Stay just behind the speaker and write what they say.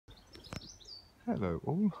Hello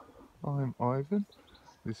all, I'm Ivan.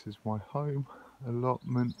 This is my home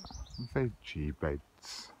allotment veggie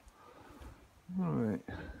beds. Right,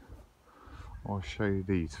 I'll show you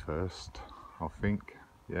these first, I think.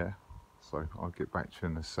 Yeah, so I'll get back to you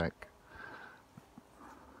in a sec.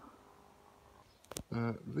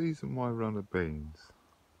 These are my runner beans,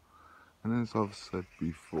 and as I've said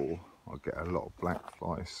before, I get a lot of black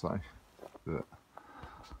flies, so look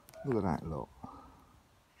at that lot.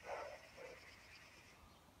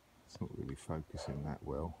 It's not really focusing that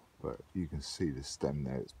well, but you can see the stem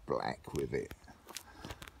there, it's black with it.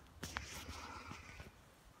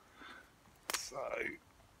 So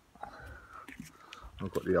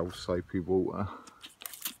I've got the old soapy water.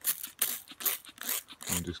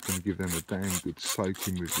 I'm just going to give them a damn good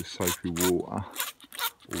soaking with the soapy water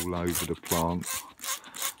all over the plant.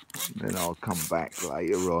 Then I'll come back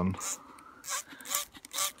later on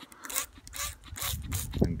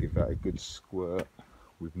and give that a good squirt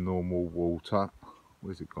with normal water.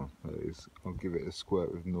 Where's it gone? There it is. I'll give it a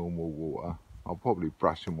squirt with normal water. I'll probably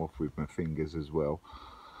brush them off with my fingers as well.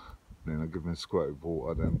 Then I'll give them a squirt of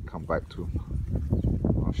water, then come back to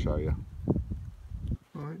them. I'll show you.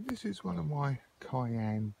 Right, this is one of my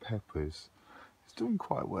cayenne peppers. It's doing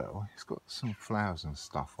quite well. It's got some flowers and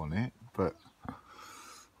stuff on it, but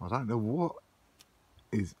I don't know what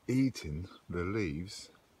is eating the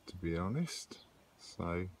leaves, to be honest.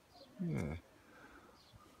 So, yeah.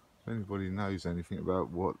 If anybody knows anything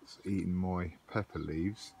about what's eating my pepper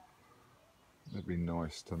leaves, that'd be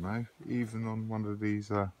nice to know. Even on one of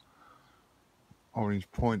these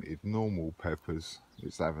orange pointed normal peppers,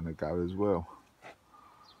 it's having a go as well.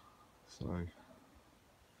 So,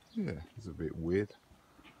 yeah, it's a bit weird.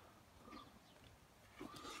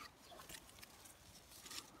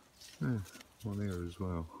 Yeah, one here as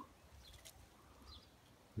well,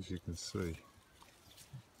 as you can see.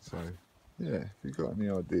 So, yeah, if you've got any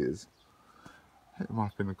ideas, hit them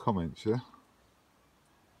up in the comments, yeah?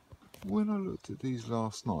 When I looked at these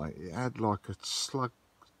last night, it had like a slug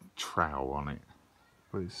trowel on it,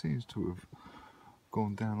 but it seems to have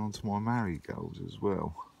gone down onto my marigolds as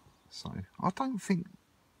well. So, I don't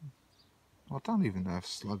even know if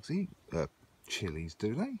slugs eat chilies,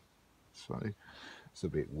 do they? So, it's a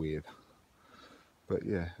bit weird. But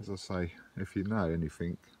yeah, as I say, if you know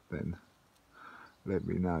anything, then let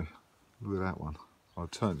me know. Look at that one. I'll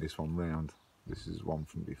turn this one round. This is one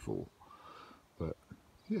from before. But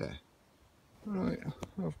yeah. Right,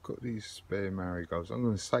 I've got these spare marigolds. I'm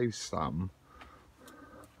going to save some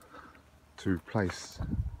to replace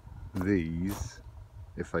these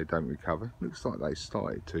if they don't recover. Looks like they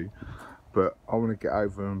started to. But I want to get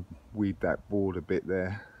over and weed that board a bit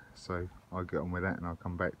there. So I'll get on with that and I'll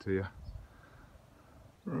come back to you.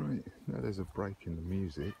 Right, now there's a break in the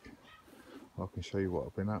music. I can show you what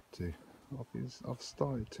I've been up to. I've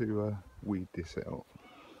started to weed this out.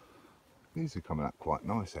 These are coming up quite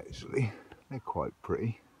nice actually. They're quite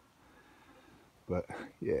pretty. But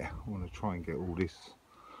yeah, I want to try and get all this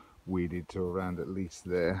weeded to around at least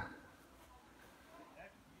there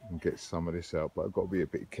and get some of this out. But I've got to be a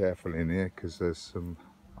bit careful in here because there's some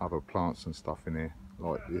other plants and stuff in here.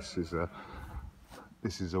 Like this is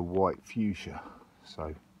a white fuchsia.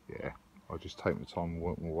 So yeah, I'll just take my time and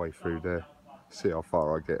work my way through there. See how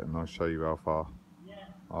far I get and I'll show you how far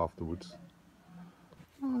afterwards.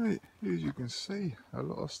 Right, as you can see, a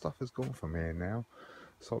lot of stuff has gone from here now.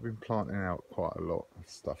 So I've been planting out quite a lot of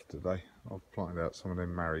stuff today. I've planted out some of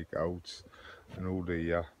them marigolds and all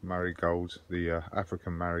the marigolds, the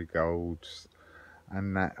African marigolds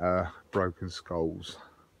and that broken skulls.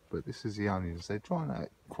 But this is the onions. They're drying out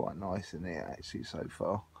quite nice in here actually so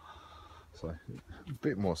far. So a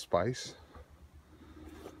bit more space.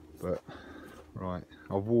 But right,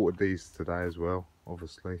 I've watered these today as well,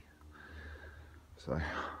 obviously. So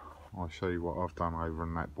I'll show you what I've done over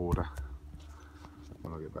on that border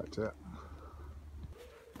when I get back to it.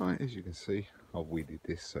 Right, as you can see, I've weeded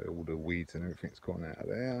this, so all the weeds and everything's gone out of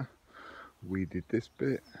there. Weeded this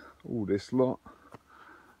bit, all this lot,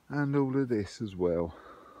 and all of this as well.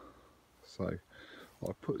 So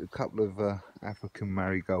I put a couple of African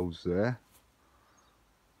marigolds there.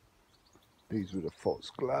 These were the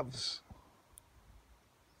foxgloves.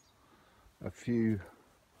 A few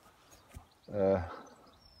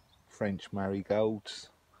French marigolds,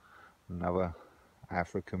 another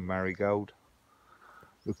African marigold.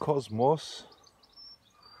 The Cosmos,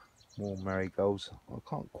 more marigolds. I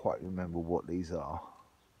can't quite remember what these are,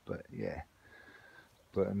 but yeah.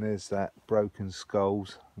 And there's that broken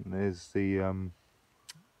skulls, and there's the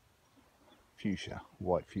fuchsia,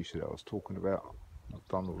 white fuchsia that I was talking about. I've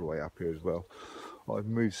done all the way up here as well. I've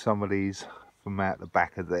moved some of these from out the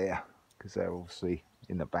back of there because they're obviously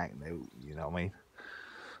in the back now, you know what I mean.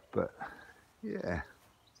 But yeah,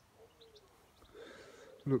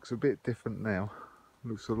 looks a bit different now.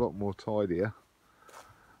 Looks a lot more tidier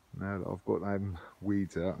now that I've got them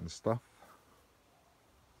weeds out and stuff.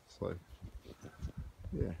 So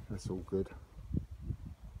yeah, that's all good.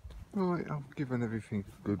 Right, I've given everything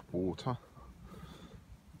good water.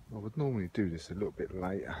 I would normally do this a little bit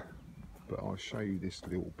later, but I'll show you this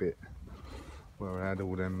little bit where I had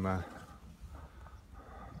all them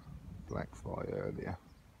black fly earlier.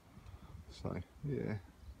 So yeah,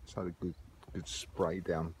 it's had a good spray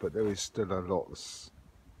down, but there is still a lot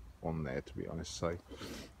on there, to be honest. So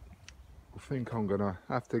I think I'm gonna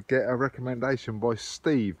have to get a recommendation by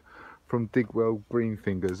Steve from Digwell Green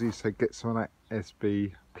Fingers. He said get some of that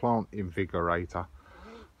SB plant invigorator,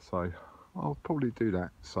 so I'll probably do that.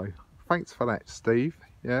 So thanks for that, Steve.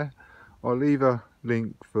 Yeah, I'll leave a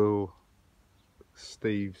link for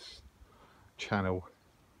Steve's channel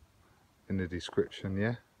in the description.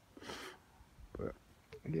 Yeah, but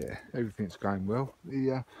yeah, everything's going well.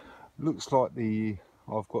 The looks like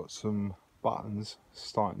I've got some buttons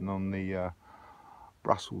starting on the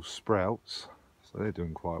Brussels sprouts, so they're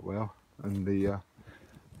doing quite well, and the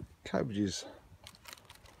cabbages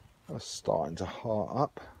are starting to heart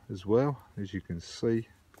up as well, as you can see.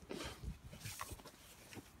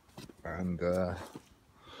 And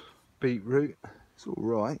beetroot, it's all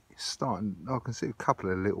right. It's starting. I can see a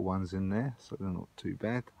couple of little ones in there, so they're not too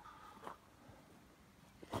bad.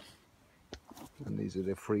 And these are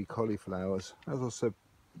the 3 cauliflowers. As I said,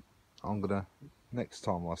 next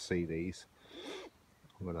time I see these,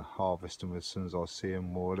 I'm gonna harvest them as soon as I see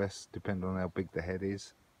them, more or less, depending on how big the head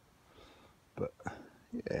is. But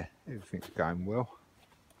yeah, everything's going well.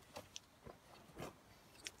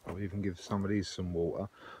 I'll even give some of these some water.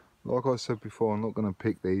 Like I said before, I'm not going to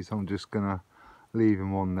pick these. I'm just going to leave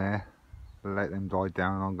them on there, let them die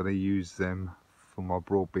down. I'm going to use them for my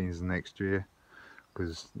broad beans next year,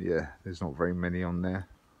 because yeah, there's not very many on there.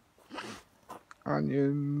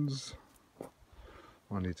 Onions.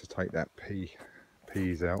 I need to take that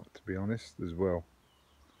peas out, to be honest, as well.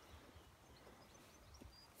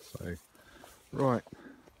 So right,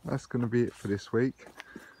 that's going to be it for this week.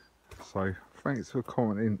 So thanks for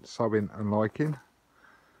commenting, subbing and liking.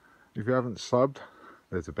 If you haven't subbed,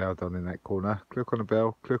 there's a bell down in that corner. Click on the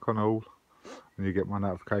bell, click on all, and you get my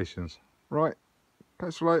notifications. Right,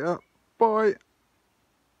 catch you later. Bye.